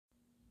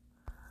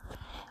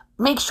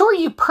Make sure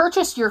you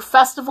purchase your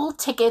festival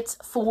tickets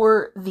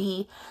for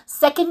the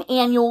second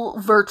annual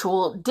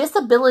virtual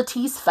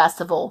DisabiliTease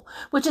Festival,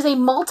 which is a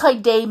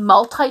multi-day,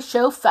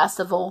 multi-show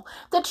festival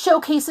that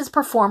showcases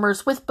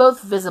performers with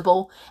both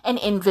visible and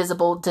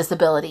invisible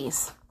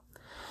disabilities.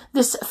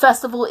 This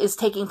festival is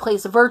taking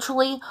place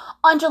virtually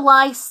on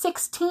July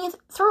 16th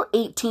through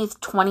 18th,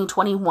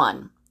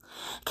 2021.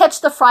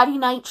 Catch the Friday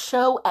night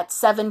show at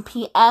 7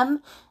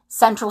 p.m.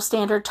 Central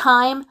Standard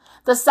Time,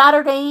 the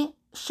Saturday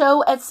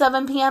show at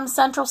 7 p.m.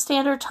 Central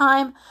Standard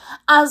Time,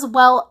 as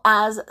well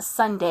as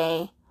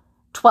Sunday,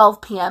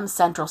 12 p.m.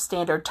 Central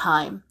Standard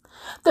Time.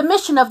 The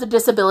mission of the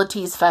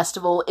DisabiliTease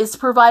Festival is to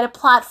provide a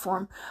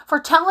platform for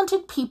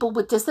talented people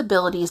with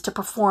disabilities to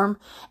perform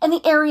in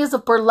the areas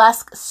of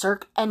burlesque,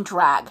 cirque, and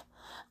drag.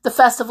 The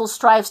festival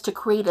strives to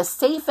create a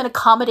safe and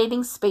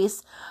accommodating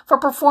space for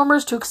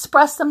performers to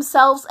express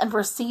themselves and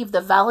receive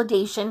the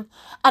validation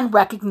and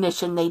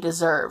recognition they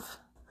deserve.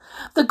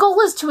 The goal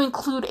is to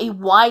include a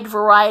wide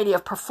variety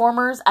of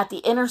performers at the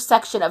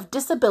intersection of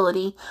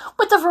disability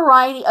with a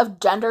variety of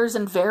genders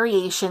and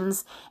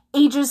variations,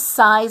 ages,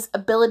 size,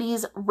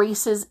 abilities,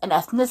 races, and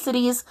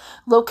ethnicities,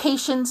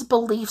 locations,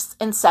 beliefs,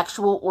 and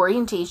sexual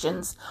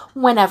orientations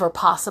whenever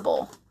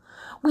possible.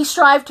 We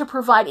strive to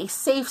provide a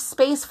safe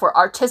space for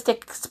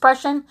artistic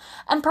expression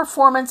and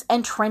performance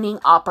and training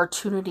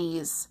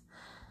opportunities.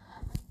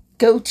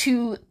 Go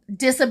to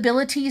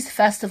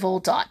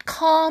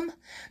DisabiliTeaseFestival.com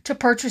to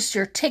purchase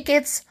your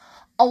tickets.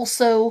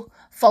 Also,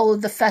 follow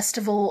the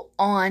festival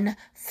on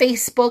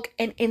Facebook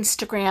and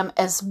Instagram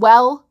as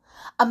well.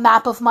 A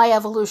Map of My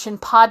Evolution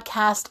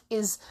podcast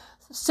is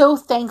so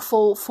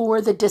thankful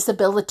for the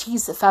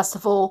DisabiliTease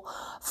Festival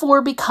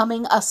for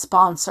becoming a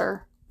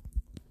sponsor.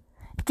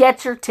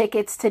 Get your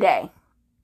tickets today.